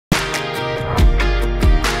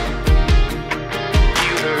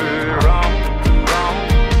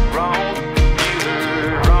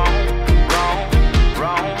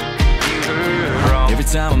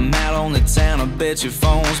but your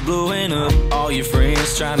phone's blowing up. All your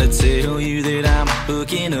friends trying to tell you that I'm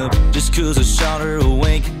hooking up. Just cause I shot her a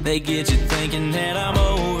wink, they get you thinking that I'm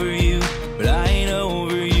over you. But I ain't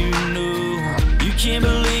over you, no. You can't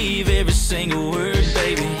believe every single word,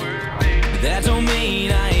 baby, but that don't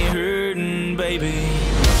mean I ain't hurting, baby.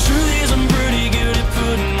 Truth is I'm pretty good at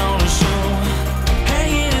putting on a show,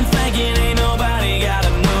 hanging and thinking ain't nobody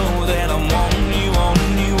gotta know that I'm wanting you,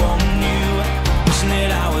 wanting you, wanting you. Wishing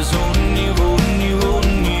that I was holding you, holding you,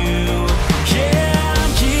 holding you. Yeah,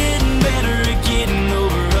 I'm getting better at getting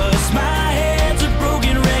over us. My head's a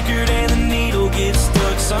broken record and the needle gets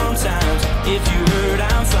stuck sometimes. If you heard,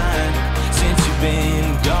 I'm fine since you've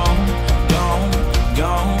been gone, gone,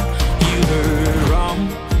 gone. You heard wrong,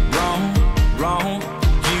 wrong, wrong.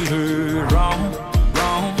 You heard wrong,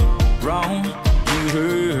 wrong, wrong. You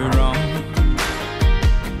heard wrong.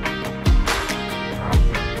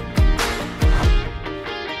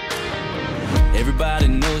 Everybody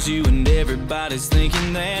knows you and everybody's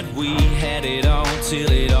thinking that we had it all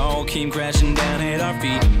till it all came crashing down at our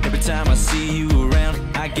feet. Every time I see you around,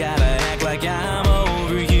 I gotta act like I'm